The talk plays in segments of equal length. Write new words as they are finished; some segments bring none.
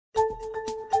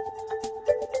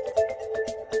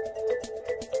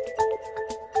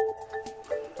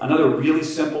Another really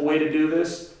simple way to do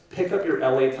this, pick up your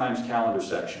LA Times calendar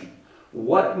section.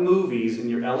 What movies in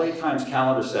your LA Times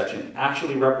calendar section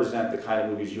actually represent the kind of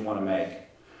movies you want to make?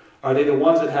 Are they the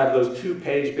ones that have those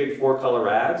 2-page big 4-color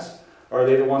ads? Or are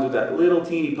they the ones with that little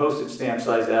teeny postage stamp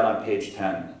size ad on page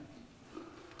 10?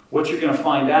 What you're going to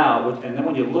find out, and then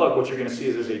when you look, what you're going to see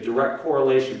is there's a direct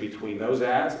correlation between those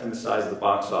ads and the size of the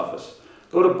box office.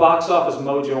 Go to Box Office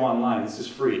Mojo online. This is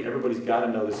free. Everybody's got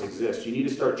to know this exists. You need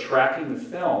to start tracking the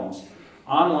films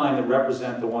online that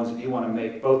represent the ones that you want to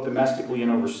make, both domestically and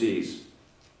overseas.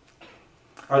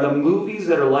 Are the movies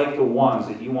that are like the ones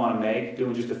that you want to make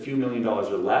doing just a few $1 million or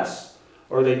less,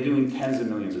 or are they doing tens of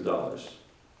millions of dollars?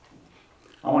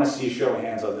 I want to see a show of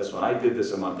hands on this one. I did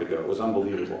this a month ago. It was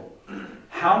unbelievable.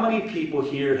 How many people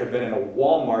here have been in a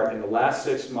Walmart in the last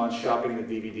 6 months shopping in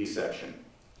the DVD section?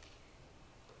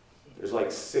 There's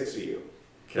like 6 of you,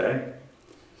 okay?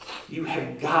 You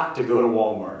have got to go to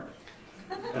Walmart.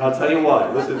 And I'll tell you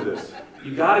why. Listen to this.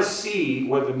 You got to see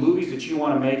what the movies that you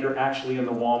want to make are actually in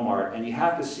the Walmart, and you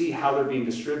have to see how they're being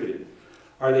distributed.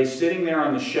 Are they sitting there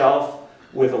on the shelf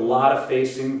with a lot of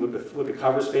facing, with the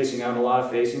covers facing out, a lot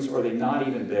of facings, or are they not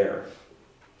even there?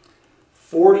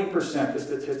 40%, this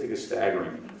statistic is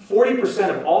staggering,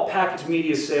 40% of all packaged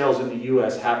media sales in the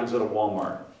US happens at a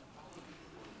Walmart.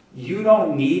 You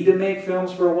don't need to make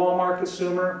films for a Walmart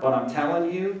consumer, but I'm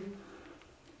telling you,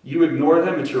 you ignore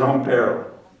them at your own peril.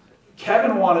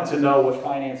 Kevin wanted to know what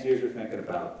financiers are thinking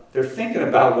about. They're thinking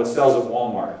about what sells at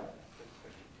Walmart.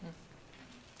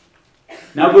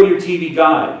 Now go to your TV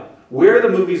guide. Where are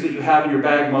the movies that you have in your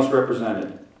bag most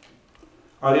represented?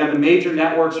 Are they on the major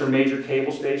networks or major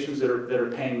cable stations that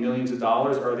are paying millions of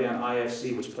dollars? Or are they on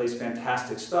IFC, which plays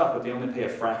fantastic stuff, but they only pay a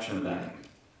fraction of that?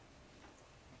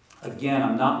 Again,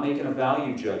 I'm not making a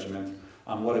value judgment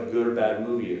on what a good or bad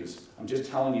movie is. I'm just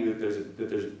telling you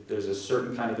that there's a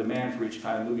certain kind of demand for each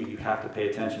kind of movie. You have to pay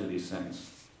attention to these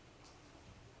things.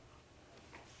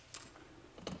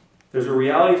 There's a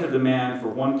reality to demand for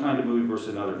one kind of movie versus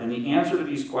another. And the answer to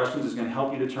these questions is going to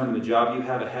help you determine the job you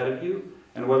have ahead of you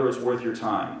and whether it's worth your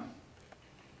time.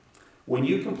 When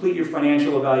you complete your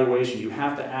financial evaluation, you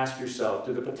have to ask yourself,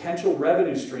 do the potential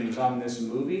revenue streams on this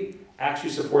movie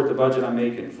actually support the budget I'm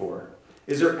making it for?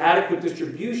 Is there adequate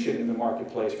distribution in the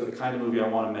marketplace for the kind of movie I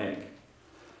want to make?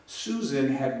 Susan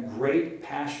had great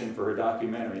passion for her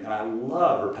documentary, and I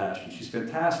love her passion. She's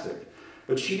fantastic.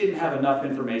 But she didn't have enough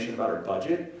information about her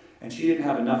budget, and she didn't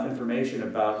have enough information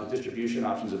about the distribution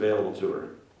options available to her.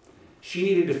 She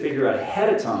needed to figure out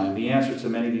ahead of time the answers to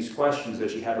many of these questions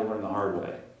that she had to learn the hard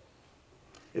way.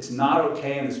 It's not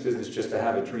okay in this business just to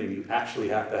have a dream. You actually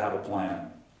have to have a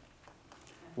plan.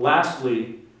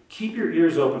 Lastly, keep your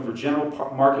ears open for general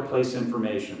marketplace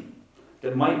information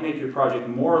that might make your project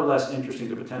more or less interesting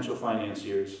to potential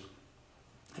financiers.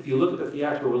 If you look at the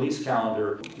theatrical release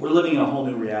calendar, we're living in a whole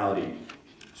new reality.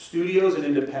 Studios and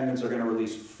independents are going to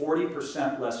release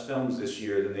 40% less films this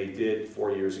year than they did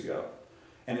 4 years ago.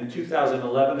 And in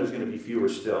 2011, there's going to be fewer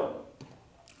still.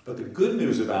 But the good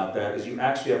news about that is you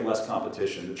actually have less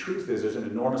competition. The truth is there's an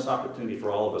enormous opportunity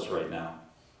for all of us right now.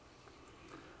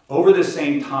 Over this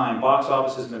same time, box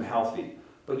office has been healthy,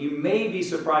 but you may be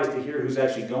surprised to hear who's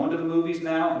actually going to the movies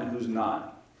now and who's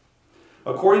not.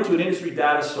 According to an industry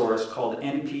data source called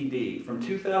NPD, from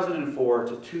 2004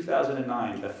 to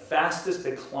 2009, the fastest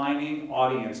declining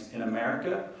audience in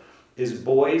America is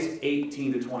boys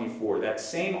 18 to 24, that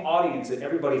same audience that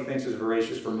everybody thinks is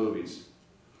voracious for movies.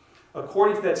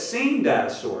 According to that same data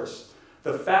source,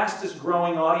 the fastest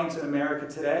growing audience in America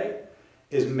today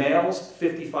is males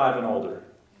 55 and older.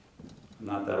 I'm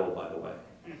not that old, by the way.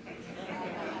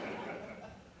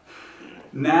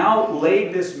 Now,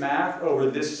 lay this math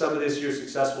over some of this year's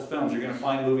successful films. You're going to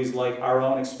find movies like Our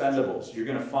Own Expendables. You're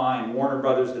going to find Warner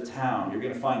Brothers' The Town. You're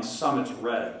going to find Summit's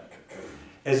Red.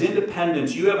 As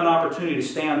independents, you have an opportunity to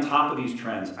stay on top of these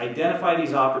trends, identify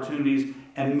these opportunities,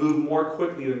 and move more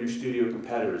quickly than your studio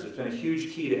competitors. It's been a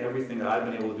huge key to everything that I've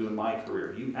been able to do in my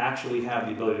career. You actually have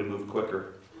the ability to move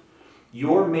quicker.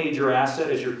 Your major asset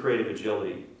is your creative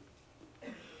agility.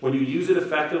 When you use it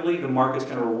effectively, the market's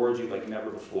going to reward you like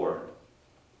never before.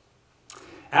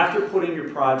 After putting your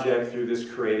project through this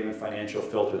creative and financial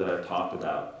filter that I've talked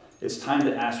about, it's time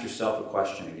to ask yourself a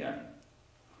question again.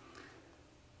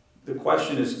 The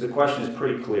question is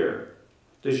pretty clear.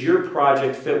 Does your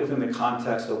project fit within the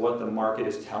context of what the market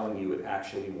is telling you it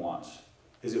actually wants?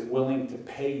 Is it willing to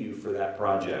pay you for that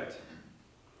project?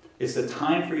 It's the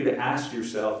time for you to ask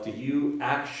yourself, should you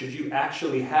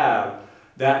actually have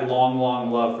that long,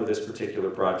 long love for this particular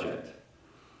project?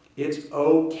 It's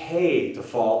okay to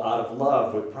fall out of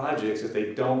love with projects if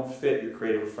they don't fit your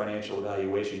creative or financial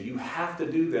evaluation. You have to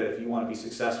do that if you want to be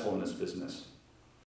successful in this business.